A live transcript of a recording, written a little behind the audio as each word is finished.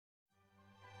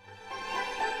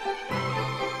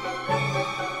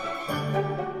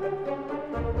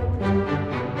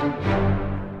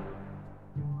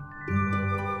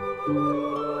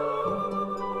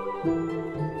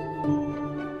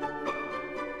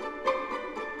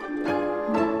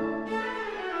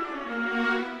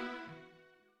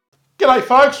G'day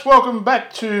folks, welcome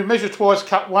back to Measure Twice,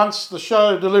 Cut Once, the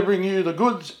show delivering you the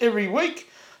goods every week.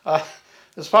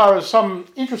 As far as some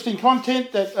interesting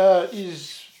content that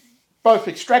is both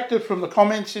extracted from the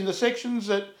comments in the sections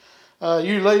that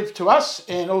you leave to us,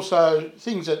 and also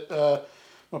things that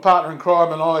my partner in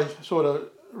crime and I sort of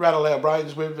rattle our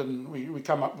brains with, and we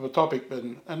come up with a topic,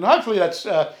 and hopefully that's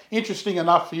interesting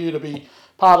enough for you to be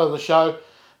part of the show.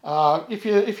 If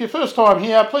you're first time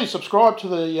here, please subscribe to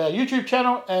the YouTube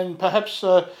channel, and perhaps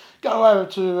go over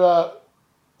to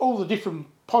all the different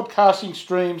podcasting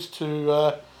streams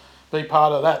to be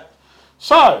part of that.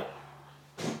 So,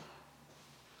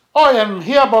 I am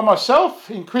here by myself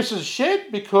in Chris's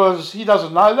shed because he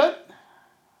doesn't know that.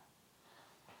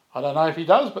 I don't know if he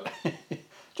does, but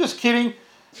just kidding.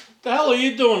 The hell are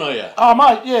you doing, are you? Oh,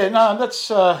 mate, yeah, no, that's.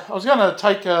 I was going to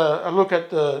take a look at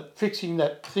fixing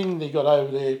that thing they got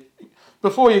over there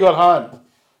before you got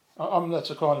home. That's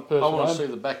the kind of person I want to see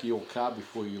the back of your car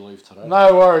before you leave today.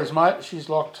 No worries, mate. She's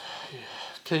locked.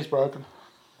 Key's broken.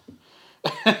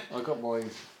 I got my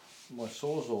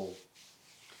sawzall,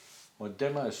 my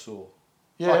demo saw.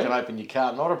 Yeah. I can open your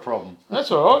car, not a problem.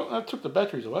 That's all right. I took the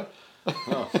batteries away.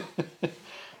 Oh.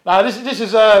 No, this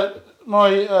is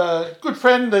my good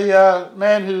friend, the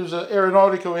man who's an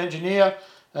aeronautical engineer,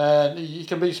 and he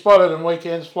can be spotted on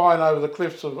weekends flying over the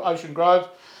cliffs of Ocean Grove.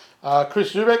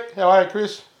 Chris Zubek. How are you,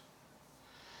 Chris?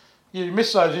 You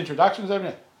missed those introductions,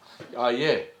 haven't you? Oh,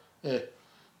 yeah. Yeah.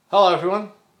 Hello, everyone.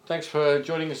 Thanks for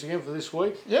joining us again for this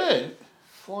week. Yeah.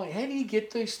 Flying, how do you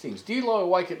get these things? Do you lie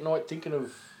awake at night thinking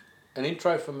of an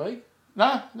intro for me?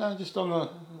 No, just on the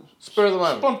Spur of the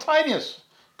moment. Spontaneous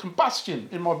combustion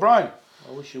in my brain.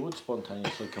 I wish you would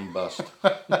spontaneously combust.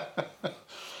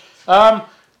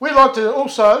 We'd like to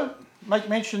also make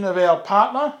mention of our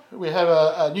partner. We have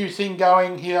a new thing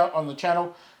going here on the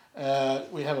channel.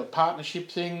 We have a partnership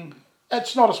thing.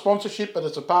 It's not a sponsorship, but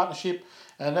it's a partnership,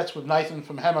 and that's with Nathan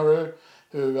from Hamaroo,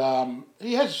 who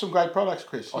he has some great products,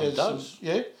 Chris. He does.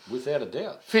 Yeah. Without a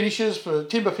doubt. Finishes for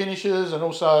timber finishes, and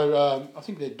also I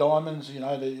think they're diamonds. You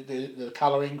know, the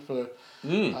colouring for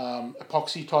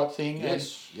epoxy type thing.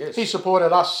 Yes, and yes. He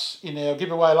supported us in our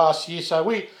giveaway last year, so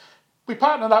we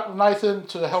partnered up with Nathan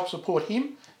to help support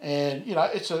him, and you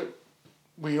know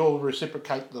we all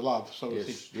reciprocate the love sort of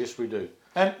thing. Yes, we do.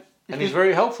 And he's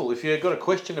very helpful. If you've got a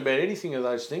question about anything of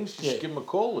those things, just give him a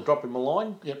call or drop him a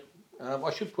line. Yep.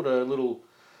 I should put a little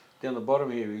down the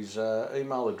bottom here, his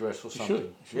email address or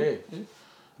something. Yeah.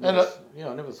 And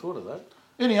I never thought of that.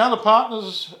 Any other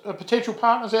partners, potential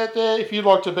partners out there, if you'd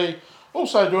like to be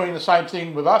also doing the same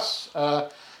thing with us,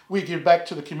 we give back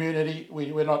to the community.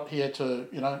 We're not here to,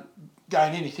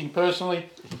 gain anything personally.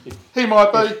 He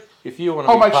might be. If you want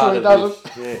to I'll be make part sure he of does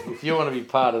this, yeah, if you want to be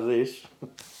part of this,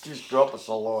 just drop us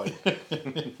a line.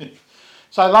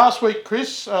 So last week,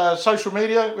 Chris, social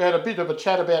media, we had a bit of a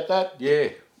chat about that. Yeah.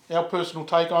 Our personal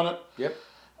take on it. Yep.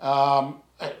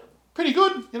 Pretty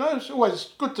good, it's always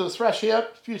good to thrash out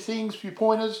a few things, a few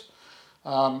pointers.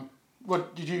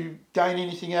 What did you gain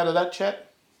anything out of that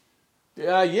chat?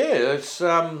 Yeah, it's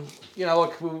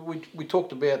like we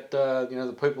talked about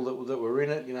the people that were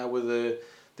in it, whether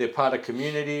they're part of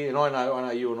community, and I know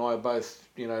you and I are both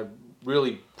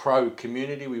really pro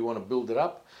community. We want to build it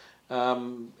up,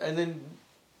 and then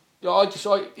I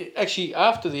actually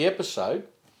after the episode,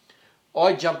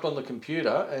 I jumped on the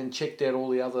computer and checked out all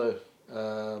the other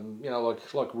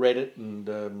like Reddit and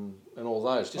all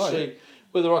those to see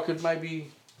whether I could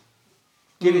maybe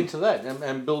get into that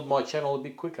and build my channel a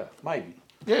bit quicker, maybe.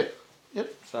 Yeah,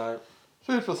 yep. So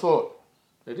food for thought.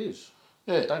 It is.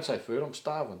 Yeah. Don't say food, I'm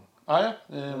starving. Are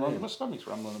you? Yeah, my stomach's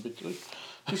rumbling a bit too.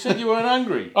 You said you weren't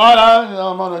hungry. I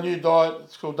know, I'm on a new diet.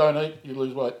 It's called Don't Eat, You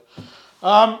Lose Weight.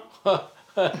 I'm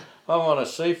on a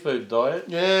seafood diet.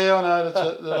 Yeah, I know,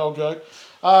 that's that old joke.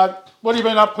 What have you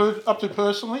been up to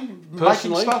personally?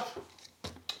 Making stuff?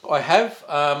 I have.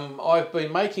 I've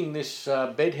been making this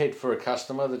bed head for a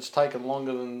customer that's taken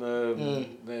longer than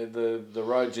the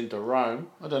roads into Rome.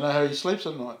 I don't know how he sleeps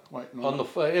at night.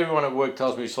 Everyone at work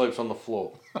tells me he sleeps on the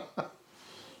floor.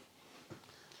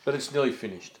 But it's nearly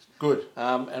finished. Good.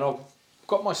 And I've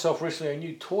got myself recently a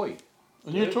new toy.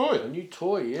 A new toy? A new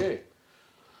toy, yeah.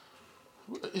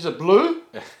 Is it blue?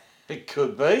 It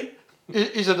could be.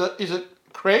 Is it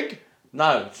Craig?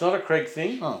 No, it's not a Craig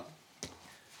thing. Oh.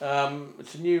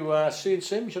 It's a new CNC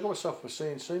machine. I got myself a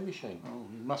CNC machine. Oh,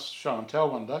 you must show and tell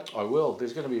one day. I will.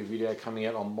 There's going to be a video coming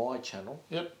out on my channel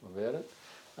about it.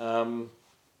 I've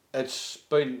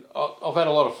had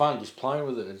a lot of fun just playing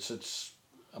with it. It's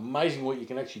amazing what you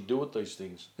can actually do with these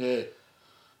things. Yeah.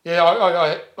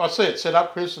 Yeah, I see it set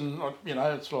up, Chris, and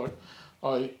it's like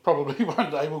I probably one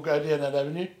day will go down that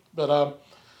avenue. But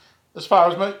as far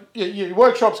as your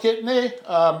workshop's getting there,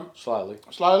 Slowly.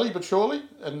 but surely,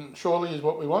 and surely is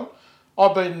what we want.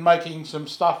 I've been making some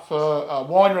stuff for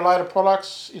wine-related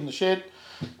products in the shed,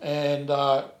 and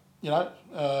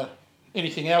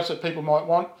anything else that people might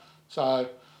want. So,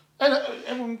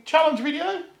 and challenge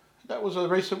video. That was a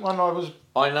recent one.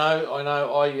 I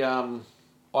know.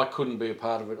 I couldn't be a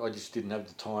part of it. I just didn't have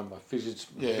the time.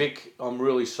 Vic, I'm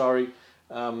really sorry.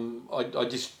 I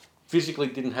just physically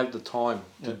didn't have the time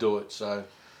to do it. So,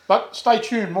 but stay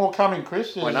tuned. More coming,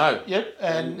 Chris. I know. Yep,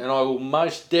 and I will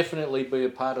most definitely be a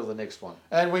part of the next one.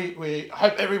 And we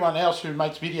hope everyone else who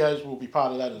makes videos will be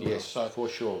part of that as well. Yes, so for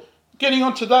sure. Getting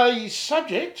on today's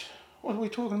subject. What are we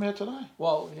talking about today?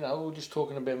 Well, we're just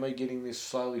talking about me getting this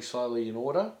slowly in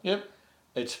order. Yep.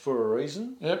 It's for a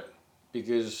reason. Yep.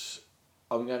 Because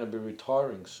I'm going to be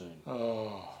retiring soon.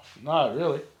 Oh, no,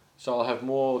 really? So I'll have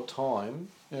more time.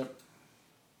 Yep.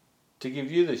 To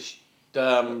give you the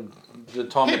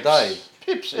time of day.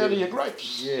 Pips out of your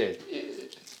grapes. Yeah.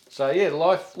 So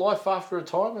life after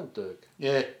retirement, Dirk.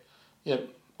 Yeah.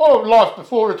 Or life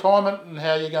before retirement, and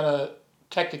how you're going to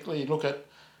tactically look at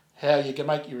how you can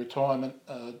make your retirement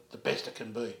the best it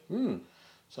can be.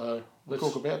 So we'll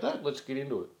talk about that. Let's get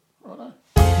into it. Righto.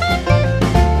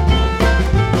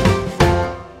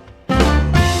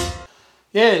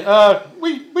 Yeah,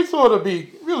 we thought it'd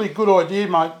be a really good idea,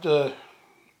 mate, to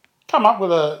come up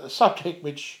with a subject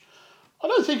which I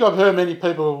don't think I've heard many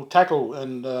people tackle,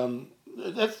 and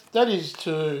that is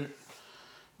to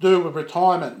do with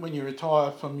retirement. When you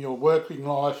retire from your working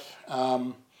life,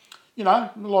 a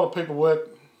lot of people work,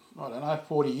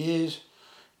 40 years,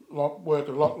 work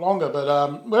a lot longer,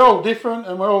 but we're all different,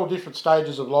 and we're all different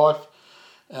stages of life.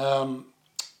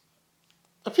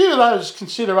 A few of those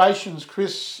considerations,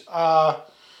 Chris, are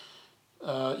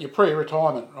your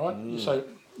pre-retirement, right? So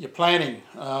your planning,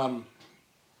 and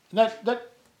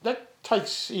that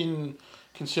takes in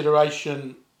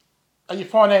consideration: are you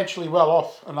financially well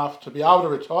off enough to be able to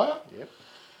retire? Yep.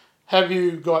 Have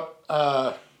you got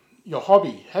your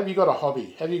hobby? Have you got a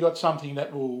hobby? Have you got something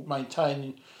that will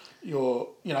maintain your,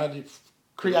 the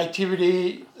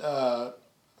creativity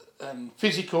and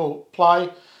physical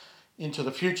play into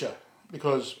the future?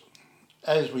 Because,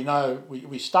 as we know,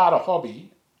 we start a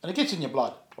hobby and it gets in your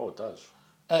blood. Oh, it does.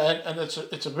 And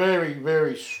it's a very,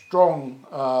 very strong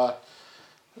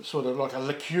sort of like a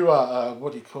liqueur.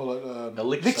 What do you call it?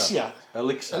 Elixir.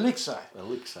 Elixir.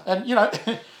 And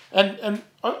and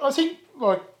I think,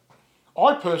 like,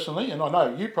 I personally, and I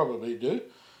know you probably do,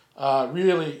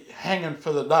 really hanging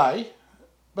for the day.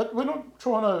 But we're not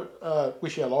trying to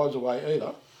wish our lives away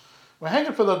either. We're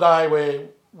hanging for the day where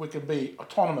we can be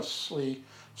autonomously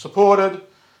supported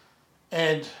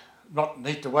and not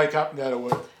need to wake up and go to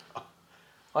work.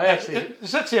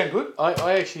 Does that sound good?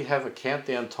 I actually have a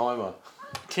countdown timer.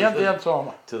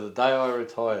 Timer to the day I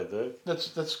retire, dude.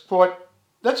 That's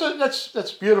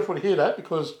beautiful to hear that,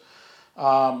 because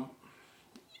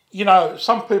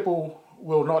some people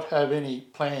will not have any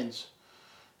plans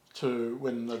to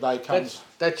when the day comes.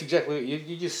 That's exactly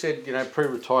you just said.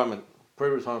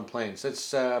 Pre-retirement plans.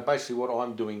 That's basically what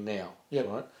I'm doing now. Yeah.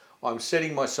 Right. I'm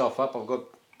setting myself up. I've got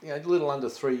a little under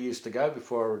 3 years to go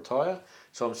before I retire.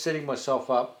 So I'm setting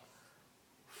myself up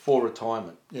for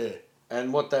retirement. Yeah.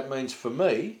 And what that means for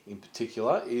me, in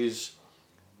particular, is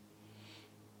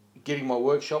getting my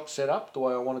workshop set up the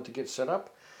way I want it to get set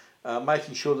up,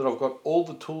 making sure that I've got all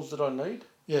the tools that I need.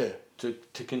 Yeah.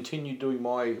 To continue doing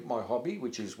my hobby,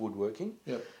 which is woodworking.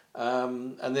 Yeah.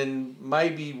 And then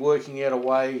maybe working out a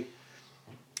way,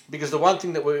 because the one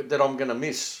thing that I'm going to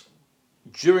miss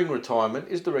during retirement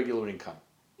is the regular income.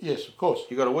 Yes, of course.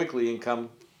 You've got a weekly income,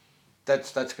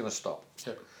 that's going to stop.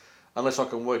 Yeah. Unless I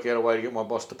can work out a way to get my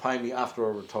boss to pay me after I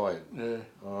retired. Yeah.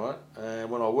 All right.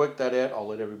 And when I work that out, I'll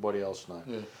let everybody else know.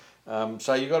 Yeah.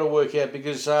 So you've got to work out,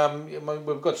 because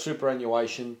we've got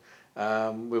superannuation,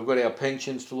 we've got our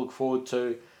pensions to look forward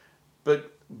to,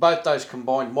 but both those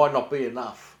combined might not be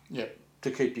enough. Yeah. To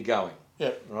keep you going.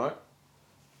 Yeah. Right.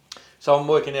 So I'm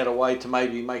working out a way to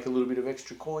maybe make a little bit of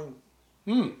extra coin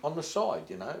on the side,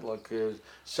 like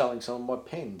selling some of my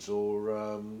pens,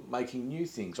 or making new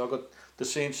things. I've got the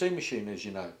CNC machine, as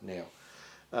you know,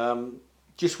 now.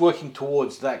 Just working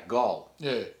towards that goal.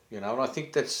 Yeah. And I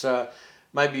think that's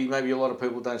maybe a lot of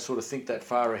people don't sort of think that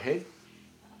far ahead.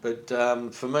 But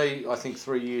for me, I think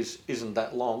 3 years isn't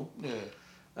that long.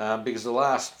 Yeah. Because the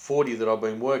last 40 that I've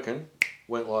been working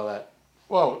went like that.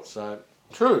 Well, so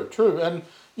true, and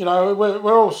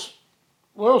we're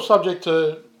all subject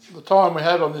to the time we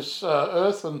have on this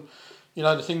earth, and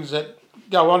the things that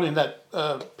go on in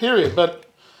that period. But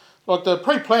like the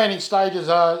pre-planning stages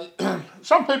are,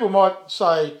 some people might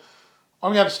say,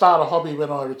 I'm going to start a hobby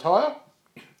when I retire,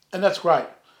 and that's great.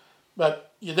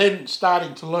 But you're then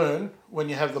starting to learn when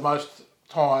you have the most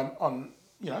time on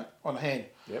hand.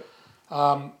 Yep.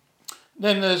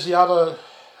 Then there's the other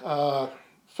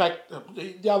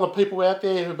the other people out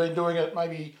there who've been doing it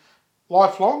maybe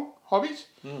lifelong hobbies,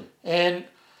 and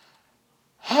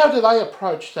how do they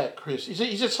approach that, Chris?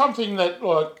 Is it something that,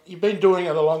 like, you've been doing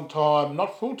it a long time,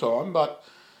 not full time, but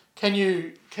can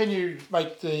you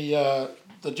make the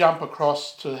jump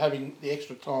across to having the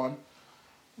extra time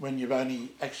when you've only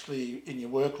actually in your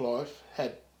work life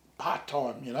had part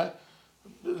time? A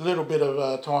little bit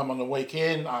of time on the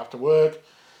weekend after work.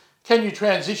 Can you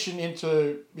transition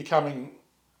into becoming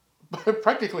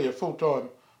practically a full time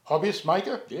hobbyist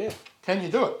maker? Yeah. Can you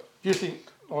do it? Do you think?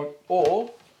 Or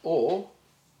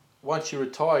once you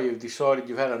retire, you've decided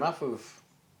you've had enough of,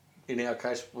 in our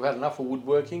case, we've had enough of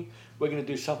woodworking, we're going to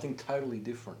do something totally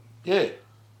different. Yeah.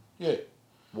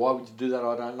 Why would you do that?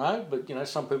 I don't know, but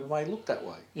some people may look that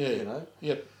way. Yeah.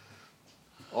 Yep.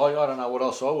 I don't know what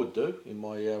else I would do in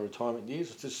my retirement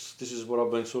years. This is what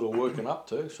I've been sort of working up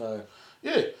to. So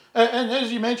yeah, and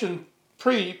as you mentioned,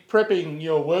 prepping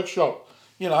your workshop.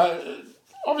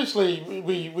 Obviously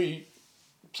we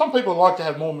some people like to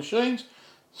have more machines.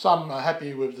 Some are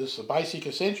happy with just the basic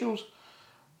essentials.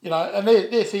 And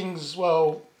they're things.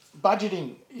 Well,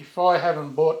 budgeting. If I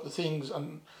haven't bought the things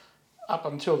and up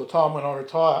until the time when I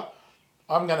retire,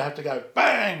 I'm going to have to go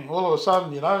bang all of a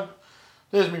sudden.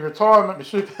 There's my retirement, my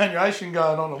superannuation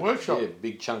going on the workshop. Yeah,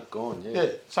 big chunk gone, yeah.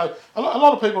 Yeah, so a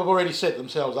lot of people have already set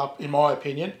themselves up, in my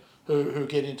opinion, who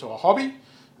get into a hobby,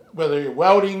 whether you're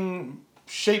welding,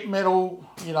 sheet metal,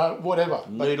 whatever.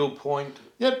 Needlepoint,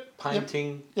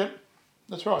 painting. Yep,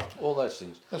 that's right. All those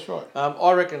things. That's right.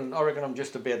 I reckon I'm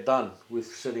just about done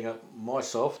with setting up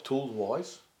myself,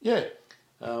 tools-wise. Yeah.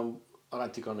 I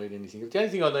don't think I need anything. The only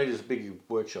thing I need is a big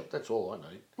workshop. That's all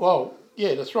I need. Well,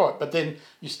 yeah, that's right. But then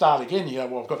you start again. You go,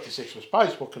 well, I've got this extra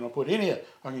space. What can I put in here?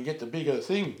 I can get the bigger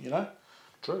thing.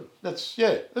 True. That's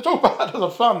all part of the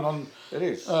fun. It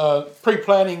is.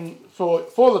 Pre-planning for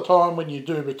the time when you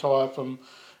do retire from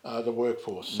the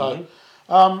workforce. So,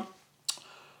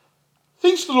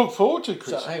 things to look forward to,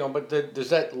 Chris. So hang on, but does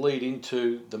that lead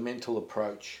into the mental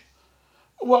approach?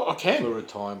 Well, I can. For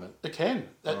retirement. It can.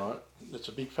 Right. That's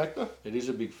a big factor. It is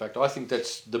a big factor. I think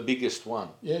that's the biggest one.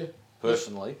 Yeah.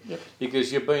 Personally. Yep.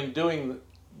 Because you've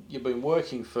been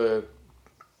working for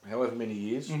however many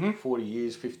years, 40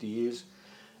 years, 50 years,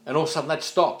 and all of a sudden that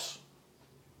stops.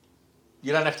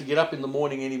 You don't have to get up in the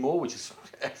morning anymore, which is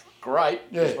great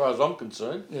as far as I'm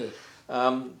concerned. Yeah.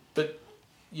 But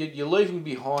you're leaving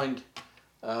behind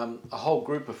a whole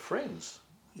group of friends.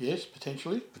 Yes,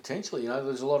 potentially. Potentially,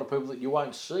 there's a lot of people that you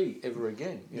won't see ever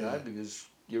again, because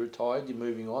you're retired, you're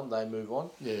moving on, they move on.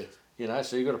 Yeah.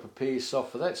 So you've got to prepare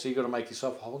yourself for that. So you've got to make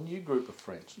yourself a whole new group of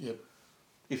friends. Yep.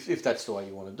 If that's the way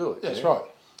you want to do it. That's right.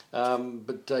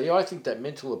 I think that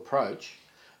mental approach,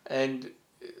 and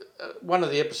one of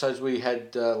the episodes we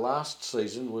had last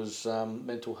season was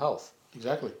mental health.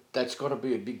 Exactly. That's got to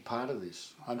be a big part of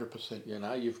this.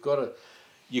 100%. You've got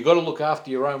to look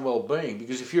after your own well-being,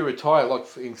 because if you retire, like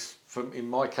in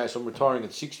my case, I'm retiring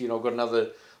at 60 and I've got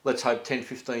another, let's hope, 10,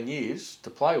 15 years to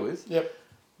play with. Yep.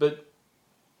 But,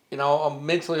 I'm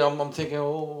mentally, I'm thinking,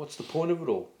 what's the point of it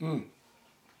all? Mm.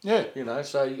 Yeah.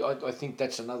 So I think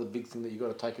that's another big thing that you've got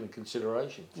to take into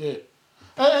consideration. Yeah.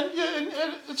 And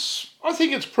I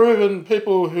think it's proven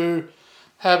people who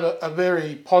have a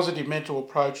very positive mental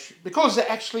approach, because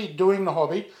they're actually doing the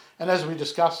hobby. And as we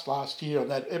discussed last year on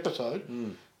that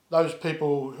episode, those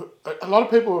people, a lot of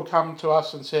people have come to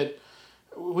us and said,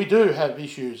 we do have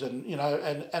issues, and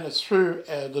and it's through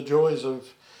the joys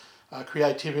of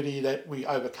creativity that we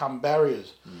overcome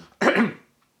barriers.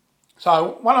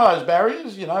 So one of those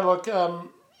barriers,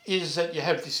 is that you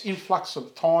have this influx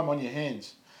of time on your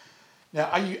hands. Now,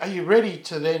 are you ready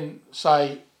to then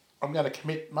say, I'm going to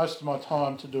commit most of my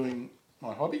time to doing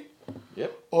my hobby?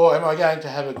 Yep. Or am I going to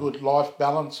have a good life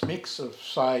balance mix of,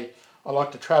 say, I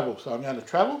like to travel, so I'm going to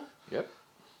travel? Yep.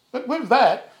 But with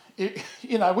that,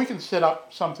 we can set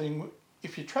up something.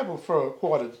 If you travel for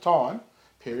quite a time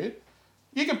period,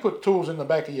 you can put tools in the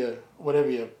back of your whatever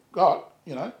you've got,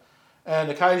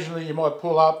 and occasionally you might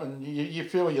pull up and you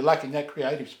feel you're lacking that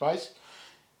creative space.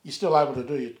 You're still able to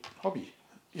do your hobby.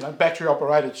 Battery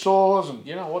operated saws, and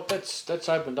you know what? That's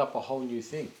opened up a whole new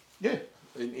thing. Yeah.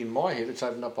 In my head, it's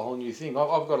opened up a whole new thing.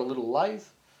 I've got a little lathe.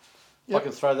 Yep. I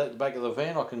can throw that in the back of the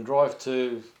van. I can drive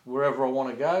to wherever I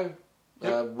want to go,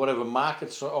 whatever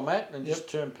markets I'm at, and just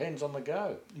turn pens on the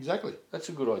go. Exactly. That's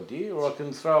a good idea. Or I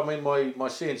can throw, my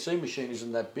CNC machine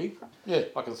isn't that big. Yeah.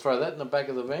 I can throw that in the back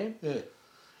of the van. Yeah.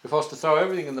 If I was to throw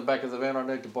everything in the back of the van, I'd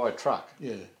need to buy a truck.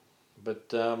 Yeah. But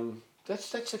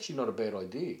that's actually not a bad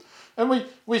idea. And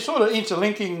we sort of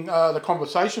interlinking the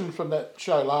conversation from that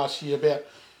show last year about,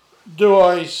 do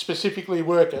I specifically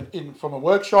work from a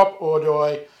workshop, or do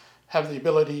I have the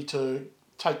ability to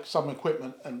take some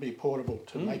equipment and be portable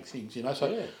to make things, you know?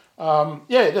 So,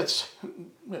 that's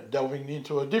delving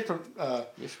into a different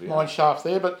mind shaft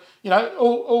there. But, you know,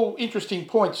 all interesting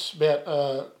points about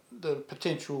the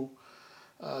potential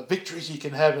victories you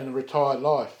can have in a retired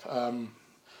life.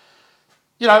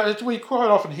 You know, we quite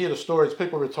often hear the stories,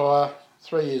 people retire,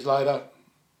 3 years later,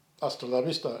 hasta la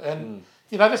vista. And,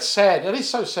 you know, that's sad. It is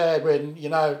so sad when, you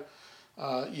know,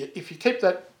 if you keep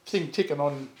that thing ticking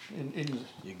on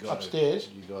upstairs.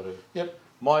 You got to. Yep.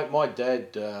 My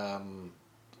dad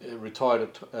retired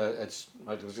at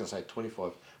I was going to say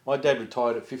 25. My dad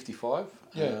retired at 55.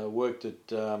 Worked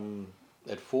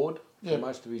at Ford for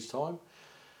most of his time,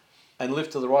 and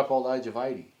lived to the ripe old age of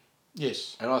 80.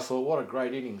 Yes. And I thought, what a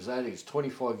great innings that is.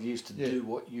 25 years to do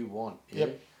what you want. Yeah?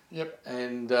 Yep.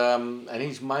 And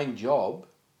his main job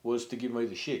was to give me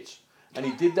the shits, and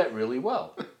he did that really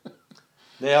well.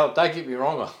 Now, don't get me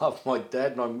wrong, I love my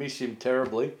dad and I miss him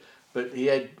terribly, but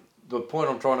the point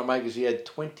I'm trying to make is he had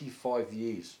 25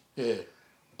 years. Yeah.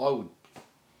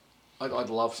 I'd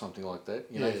love something like that.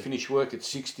 You know, finish work at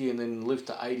 60 and then live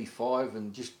to 85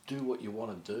 and just do what you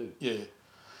want to do. Yeah.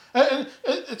 And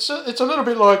it's a little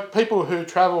bit like people who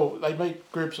travel, they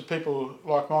meet groups of people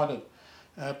like-minded.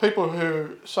 People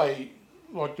who, say,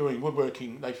 like doing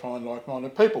woodworking, they find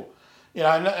like-minded people. You know,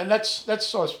 and that's I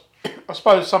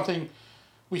suppose, something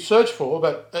we search for,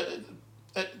 but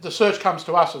the search comes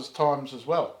to us at times as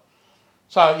well.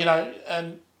 So, you know,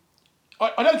 and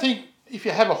I don't think if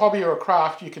you have a hobby or a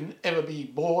craft, you can ever be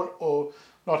bored or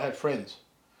not have friends,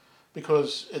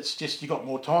 because it's just, you got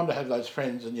more time to have those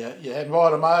friends, and you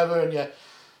invite them over,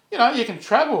 and you can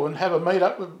travel and have a meet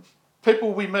up with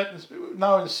people we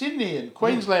know in Sydney and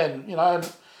Queensland, you know,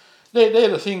 and they're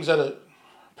the things that are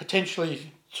potentially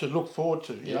to look forward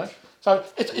to, you know. So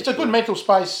it's a good mental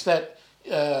space, that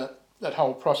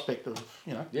whole prospect of,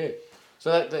 you know. Yeah.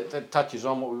 So that touches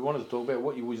on what we wanted to talk about,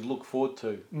 what you always look forward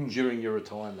to during your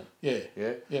retirement. Yeah.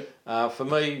 Yeah. Yep. For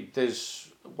me,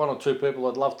 there's one or two people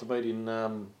I'd love to meet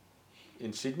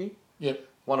in Sydney. Yep.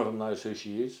 One of them knows who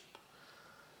she is.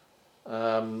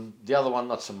 The other one,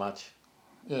 not so much.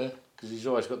 Yeah. Because he's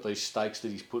always got these steaks that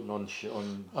he's putting on.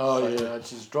 Yeah. It's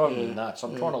just driving me nuts.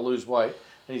 I'm trying to lose weight,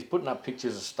 and he's putting up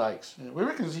pictures of steaks. Yeah. We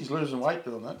reckon he's losing weight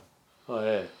doing that. Oh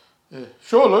yeah. Yeah.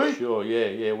 Sure, Louis. Sure.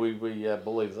 Yeah. We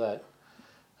believe that.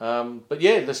 But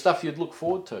yeah, the stuff you'd look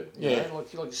forward to. You know?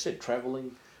 Like you said,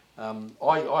 travelling.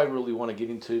 I really want to get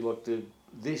into like the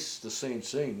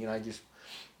CNC. You know, just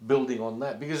building on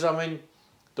that, because I mean,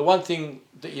 the one thing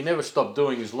that you never stop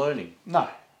doing is learning. No.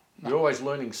 You're always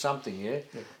learning something, yeah?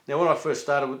 Now, when I first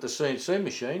started with the CNC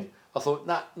machine, I thought,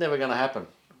 never going to happen.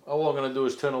 All I'm going to do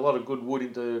is turn a lot of good wood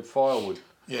into firewood.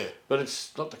 Yeah. But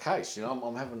it's not the case, you know.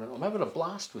 I'm having a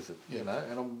blast with it, you know,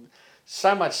 and I'm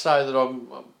so much so that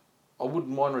I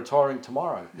wouldn't mind retiring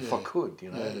tomorrow if I could,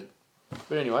 you know. Yeah.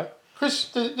 But anyway,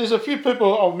 Chris, there's a few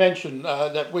people I'll mention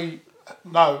that we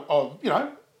know of, you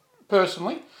know,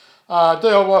 personally.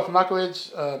 DIY from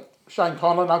Knuckleheads, Shane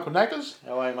Conlon, Uncle Knackers.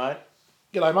 How are you, mate?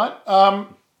 G'day, mate.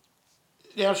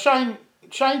 Now Shane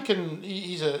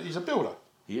he's a builder.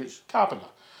 He is. Carpenter.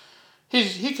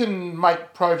 He can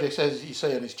make projects, as you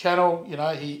see on his channel. You know,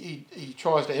 he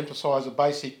tries to emphasise a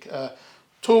basic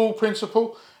tool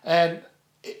principle, and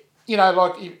you know,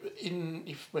 like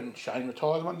when Shane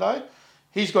retires one day,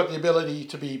 he's got the ability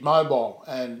to be mobile,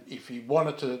 and if he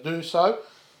wanted to do so,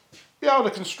 be able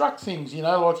to construct things. You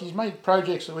know, like he's made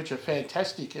projects which are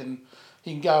fantastic, and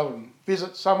he can go and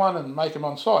visit someone and make them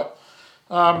on site.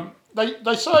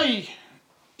 They say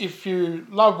if you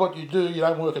love what you do, you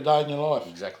don't work a day in your life.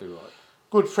 Exactly right.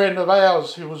 Good friend of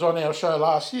ours who was on our show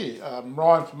last year,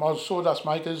 Ryan from Oz Sawdust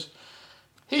Makers.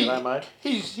 G'day, mate.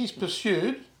 He's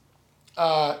pursued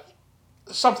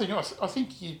something I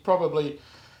think he probably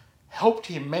helped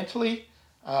him mentally,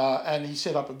 and he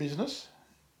set up a business.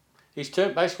 He's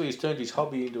turned his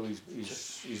hobby into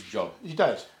his job. He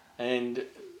does. And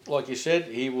like you said,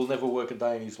 he will never work a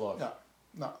day in his life.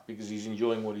 No. Because he's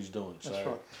enjoying what he's doing. That's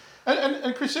right.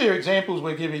 And Chris, there are examples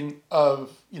we're giving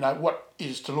of, you know, what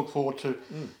is to look forward to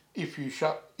if you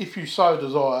so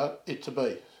desire it to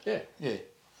be. Yeah,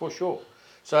 for sure.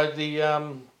 So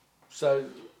so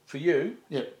for you,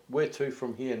 where to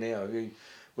from here now?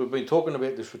 We've been talking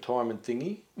about this retirement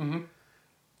thingy. Mm-hmm.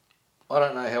 I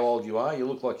don't know how old you are. You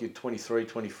look like you're 23,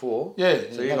 24. Yeah.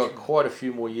 So you've got quite a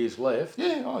few more years left.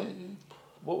 Yeah.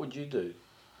 What would you do?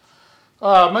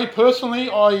 Me personally,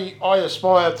 I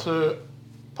aspire to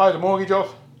pay the mortgage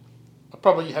off. I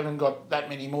probably haven't got that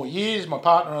many more years. My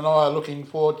partner and I are looking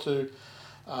forward to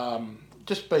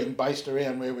just being based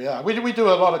around where we are. We do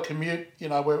a lot of commute,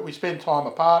 where we spend time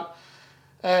apart,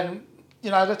 and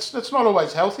that's not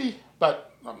always healthy.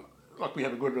 But like we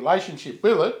have a good relationship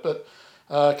with it. But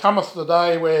cometh the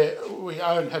day where we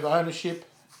have ownership.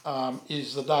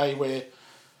 Is the day where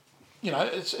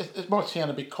it might sound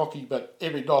a bit cocky, but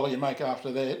every dollar you make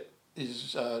after that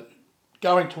is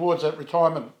going towards that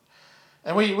retirement.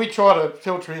 And we try to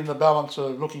filter in the balance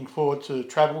of looking forward to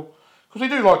travel, because we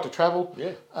do like to travel.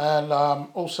 Yeah. And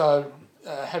also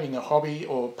having a hobby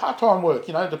or part-time work,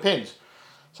 it depends.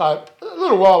 So a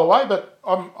little while away, but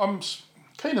I'm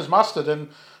keen as mustard. And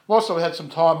whilst I've had some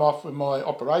time off with my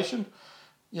operation,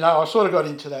 I sort of got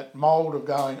into that mould of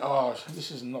going, oh,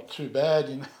 this is not too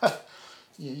bad.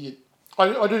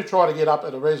 I do try to get up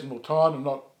at a reasonable time and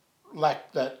not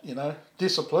lack that,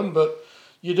 discipline, but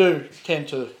you do tend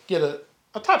to get a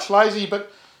touch lazy, but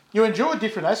you enjoy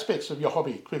different aspects of your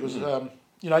hobby because,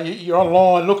 you're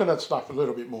online looking at stuff a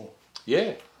little bit more.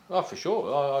 Yeah, oh, for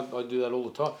sure. I do that all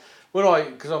the time.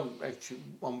 Because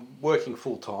I'm working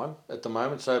full time at the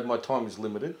moment, so my time is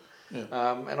limited. Yeah.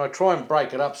 And I try and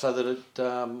break it up so that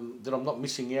that I'm not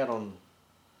missing out on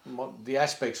the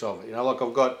aspects of it. Like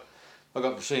I've got the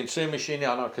CNC machine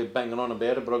now, and I keep banging on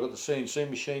about it, but I've got the CNC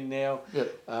machine now. Yeah.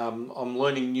 I'm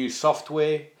learning new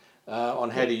software on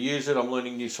how to use it. I'm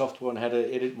learning new software on how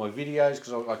to edit my videos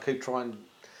because I keep trying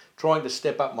to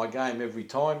step up my game every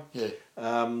time. Yeah.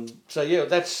 So yeah,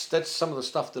 that's some of the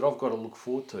stuff that I've got to look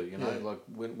forward to. Like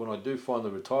when I do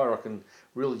finally retire, I can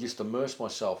really just immerse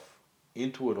myself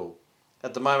into it all.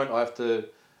 At the moment, I have to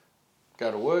go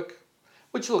to work.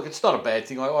 Which, look, it's not a bad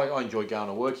thing. I enjoy going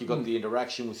to work. You've got the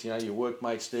interaction with, your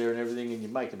workmates there and everything, and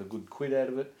you're making a good quid out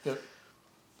of it. Yep.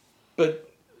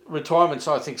 But retirement's,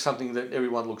 I think, something that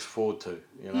everyone looks forward to.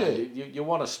 You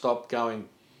want to stop going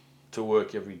to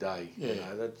work every day.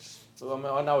 Yeah.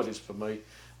 I know it is for me.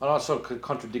 And I'm sort of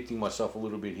contradicting myself a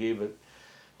little bit here, but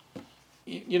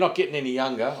you're not getting any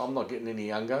younger. I'm not getting any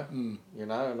younger, and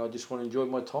I just want to enjoy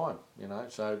my time,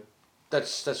 So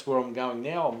that's where I'm going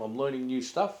now. I'm learning new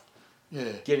stuff.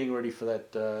 Yeah. Getting ready for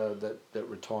that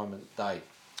retirement day.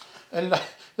 And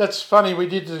that's funny, we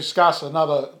did discuss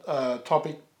another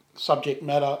subject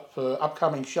matter for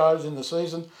upcoming shows in the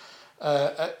season.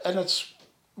 And it's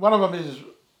one of them is,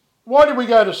 why did we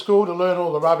go to school to learn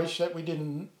all the rubbish that we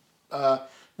didn't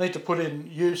need to put in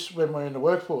use when we're in the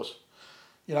workforce?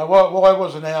 Why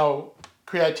wasn't our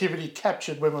creativity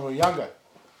captured when we were younger?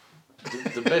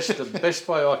 The best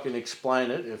way I can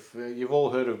explain it, if you've all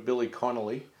heard of Billy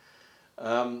Connolly,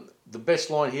 the best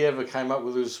line he ever came up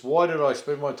with was, "Why did I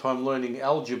spend my time learning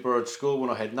algebra at school when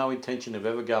I had no intention of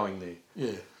ever going there?"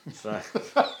 Yeah. So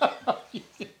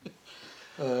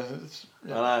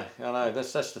yeah. I know.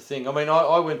 That's the thing. I mean,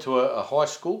 I went to a high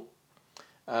school,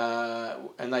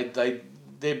 and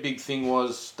their big thing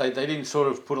was they didn't sort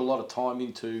of put a lot of time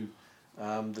into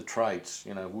the trades,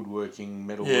 woodworking,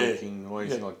 metalworking, or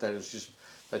anything like that. It's just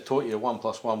they taught you 1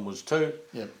 + 1 was 2,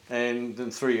 and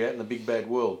then 3 out in the big bad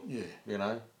world. Yeah.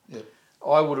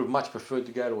 I would have much preferred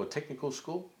to go to a technical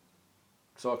school,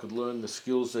 so I could learn the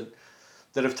skills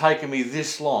that have taken me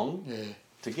this long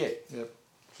to get. Yep.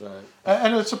 So,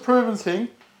 and it's a proven thing.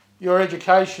 Your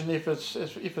education, if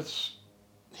it's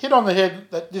hit on the head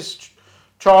that this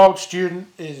child student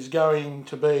is going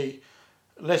to be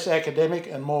less academic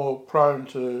and more prone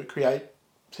to create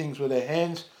things with their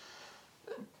hands,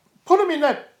 put them in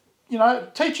that,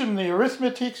 teach them the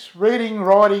arithmetics, reading,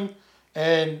 writing,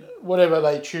 and whatever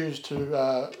they choose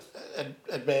to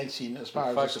advance in as far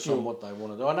as focus on what they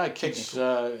want to do. I know kids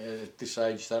at this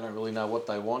age, they don't really know what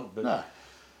they want, but no.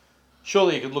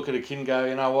 Surely you could look at a kid and go,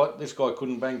 you know what, this guy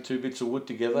couldn't bang 2 bits of wood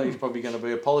together, he's probably going to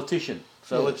be a politician.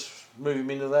 So let's move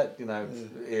him into that,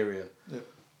 area. Yep.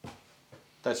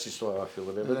 That's just the way I feel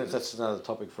about it. But that's another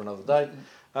topic for another day.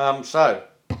 So,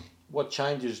 what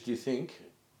changes do you think,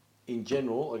 in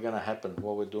general, are going to happen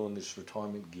while we're doing this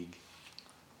retirement gig?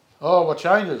 Oh, what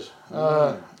changes?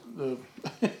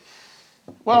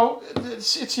 Well,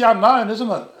 it's the unknown, isn't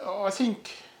it? I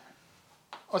think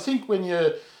when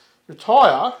you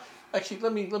retire. Actually,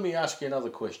 let me ask you another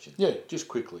question. Yeah. Just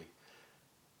quickly.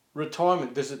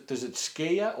 Retirement, does it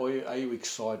scare you, or are you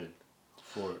excited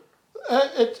for it?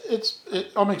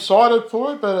 I'm excited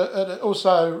for it, but it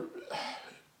also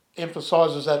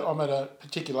emphasises that I'm at a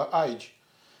particular age,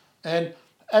 and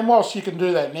whilst you can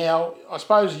do that now, I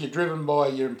suppose you're driven by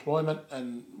your employment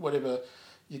and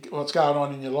what's going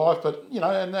on in your life. But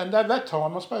and at that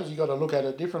time, I suppose you got to look at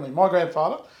it differently. My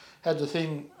grandfather, had the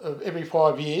thing of every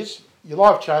 5 years, your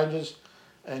life changes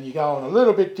and you go on a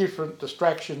little bit different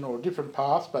distraction or a different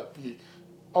path, but you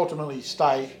ultimately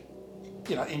stay,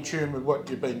 in tune with what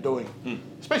you've been doing.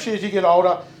 Especially as you get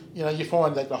older, you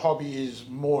find that the hobby is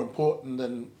more important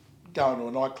than going to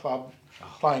a nightclub,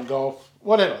 playing golf,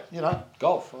 whatever,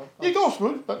 Golf. Yeah, golf's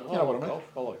good, but you know what I mean. Golf.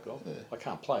 I like golf. Yeah. I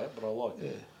can't play it, but I like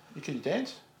it. You can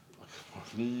dance?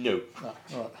 No.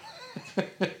 No,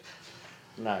 right.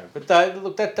 No, but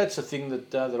look, that's the thing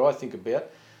that I think about.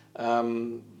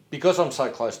 Because I'm so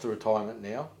close to retirement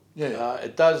now,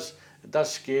 it does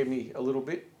scare me a little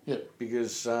bit. Yeah.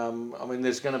 Because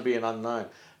there's going to be an unknown,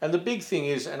 and the big thing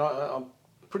is, and I'm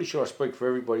pretty sure I speak for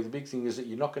everybody. The big thing is that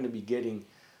you're not going to be getting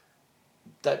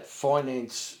that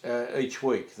finance each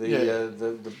week,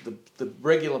 the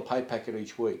regular pay packet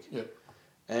each week. Yeah.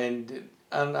 And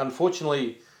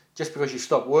unfortunately, just because you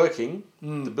stop working,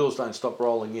 the bills don't stop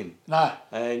rolling in. No.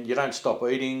 And you don't stop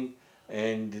eating,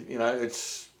 and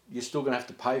you're still going to have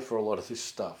to pay for a lot of this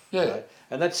stuff. Yeah.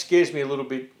 And that scares me a little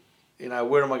bit.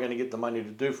 Where am I going to get the money to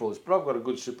do for this? But I've got a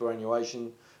good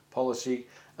superannuation policy.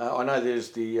 I know there's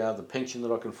the pension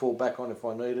that I can fall back on if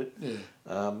I need it.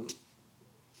 Yeah.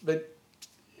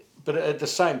 But at the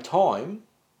same time,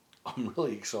 I'm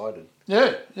really excited.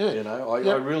 Yeah. I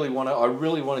really want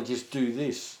to just do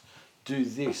this.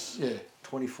 Yeah.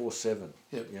 24/7.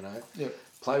 Yep. Yep.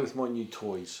 Play with my new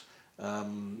toys.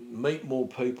 Meet more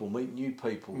people. Meet new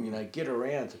people. Get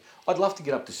around. I'd love to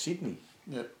get up to Sydney.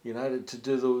 Yep. To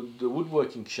do the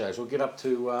woodworking shows, or get up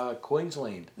to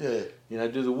Queensland. Yeah.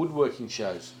 Do the woodworking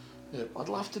shows. Yep. I'd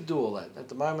love to do all that. At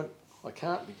the moment, I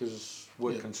can't because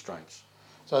work constraints.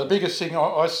 So the biggest thing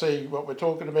I see, what we're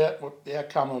talking about, what the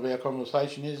outcome of our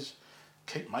conversation is,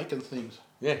 keep making things.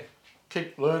 Yeah.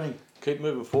 Keep learning. Keep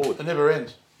moving forward. It never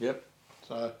ends. Yep.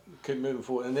 So keep moving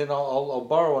forward, and then I'll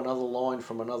borrow another line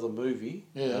from another movie.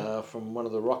 Yeah. From one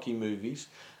of the Rocky movies.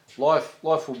 Life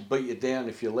will beat you down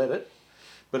if you let it.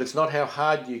 But it's not how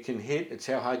hard you can hit; it's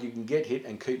how hard you can get hit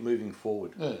and keep moving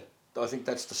forward. Yeah. I think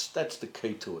that's the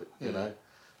key to it. Yeah.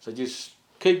 So just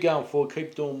keep going forward,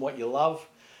 keep doing what you love,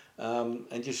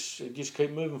 and just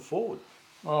keep moving forward.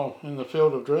 Well, in the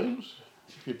field of dreams,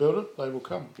 if you build it, they will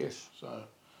come. Yes. So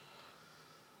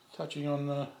touching on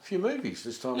a few movies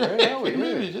this time yeah, around, are we?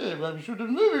 movies. Yeah, maybe we should do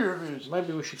movie reviews.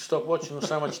 Maybe we should stop watching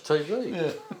so much TV.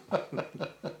 Yeah.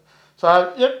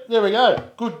 So, yep, there we go.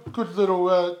 Good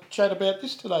little chat about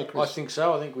this today, Chris. I think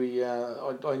so. I think we.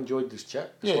 I enjoyed this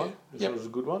chat. This one. This Yep. was a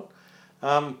good one.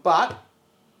 But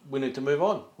we need to move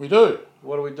on. We do.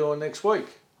 What are we doing next week?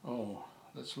 Oh,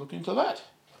 let's look into that.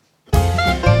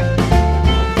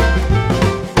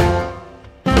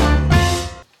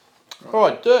 All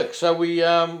right, Dirk. So we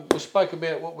spoke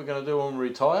about what we're going to do when we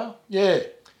retire. Yeah.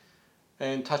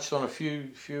 And touched on a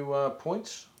few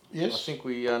points. Yes. I think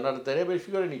we noted that out. But if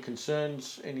you've got any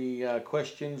concerns, any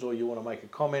questions, or you want to make a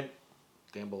comment,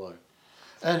 down below.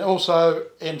 And also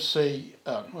MC,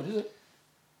 what is it?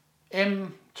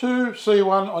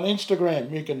 M2C1 on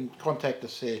Instagram. You can contact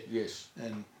us there. Yes.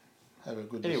 And have a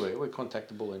good... Anyway, we're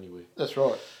contactable anywhere. That's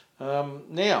right.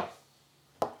 Now,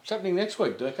 what's happening next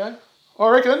week, Durko? I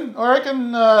reckon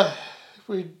if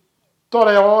we dot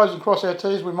our I's and cross our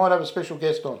T's, we might have a special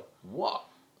guest on. What?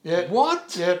 Yeah.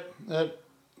 What? Yeah.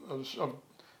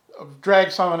 I've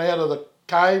dragged someone out of the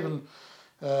cave, and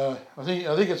I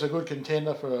think it's a good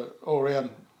contender for an all-round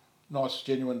nice,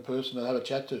 genuine person to have a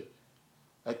chat to.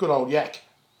 A good old yak.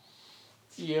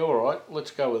 Yeah, all right.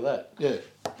 Let's go with that. Yeah,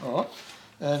 all right.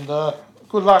 And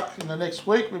good luck in the next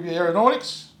week with your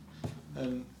aeronautics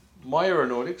and my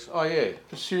aeronautics. Oh yeah,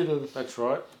 pursuit of that's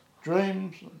right.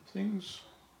 Dreams and things.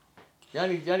 The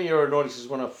only aeronautics is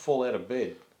when I fall out of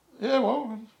bed. Yeah,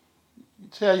 well,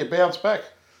 it's how you bounce back.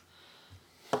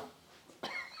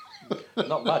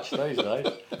 Not much these days.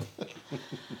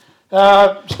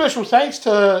 Special thanks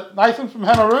to Nathan from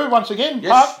Hamaroo once again,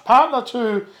 Yes. partner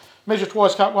to Measure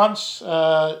Twice, Cut Once,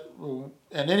 and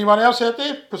anyone else out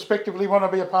there prospectively want to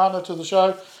be a partner to the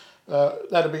show.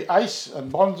 That'll be Ace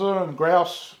and Bonza and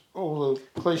Grouse, all the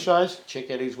cliches.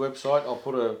 Check out his website. I'll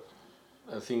put a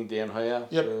thing down here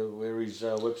Yep. where his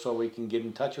website where you can get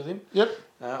in touch with him. Yep.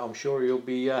 I'm sure he'll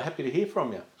be happy to hear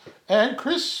from you. And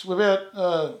Chris,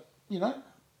 without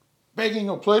begging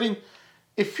or pleading,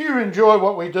 if you enjoy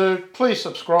what we do, please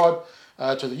subscribe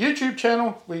to the YouTube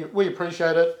channel. We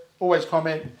appreciate it. Always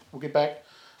comment. We'll get back.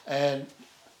 And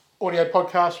audio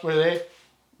podcasts, we're there.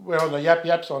 We're on the Yap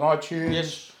Yaps on iTunes.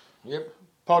 Yes. Yep.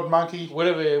 Pod Monkey.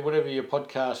 Whatever your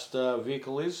podcast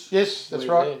vehicle is. Yes, that's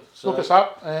we're right. there. So, look us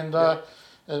up, and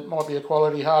it might be a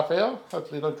quality half hour.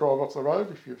 Hopefully, don't drive off the road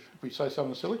if we say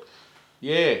something silly.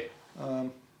 Yeah.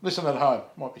 Listen at home.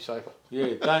 Might be safer.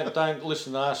 Yeah, don't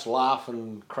listen to us laugh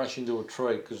and crash into a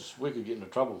tree, because we could get into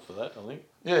trouble for that, I think.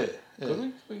 Yeah. Could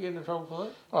we? We get into trouble for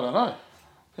that? I don't know.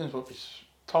 Depends what we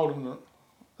told them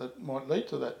that might lead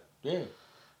to that. Yeah.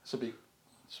 It's a bit.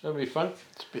 That'd be fun.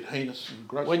 It's a bit heinous and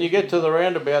gross. When you get to the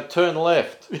roundabout, turn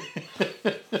left.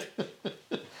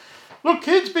 Look,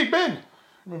 kids, Big Ben.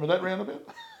 Remember that roundabout?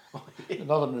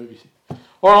 Another movie.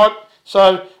 All right.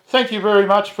 So thank you very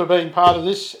much for being part of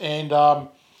this, and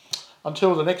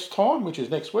until the next time, which is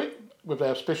next week, with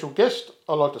our special guest,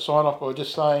 I'd like to sign off by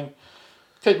just saying,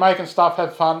 keep making stuff,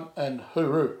 have fun, and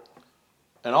hooroo.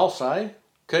 And I'll say,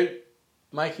 keep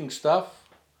making stuff,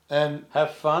 And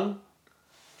have fun,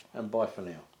 and bye for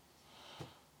now.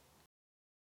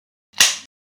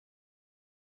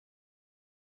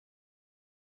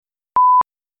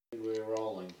 We're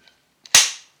rolling.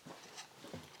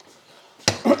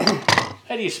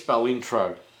 How do you spell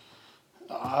intro?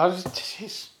 I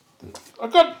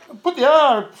put the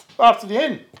R after the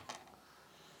N.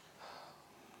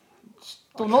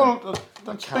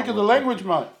 Don't speak of the language,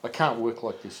 mate. I can't work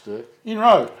like this, Dirk.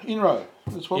 Inroad.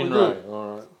 That's what we do.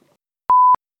 Alright.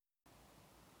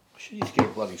 I should just get a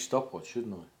bloody stopwatch,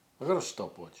 shouldn't I? I got a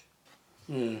stopwatch.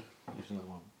 Yeah. Using that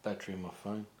one battery in my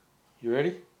phone. You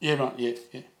ready? Yeah, mate.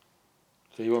 Yeah.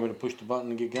 So you want me to push the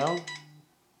button and get going?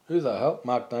 Who the hell?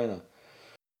 Mark Dana.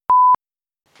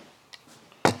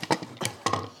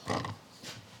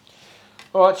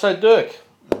 Alright, so Dirk.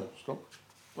 Stop.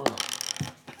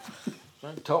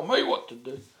 Don't tell me what to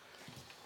do.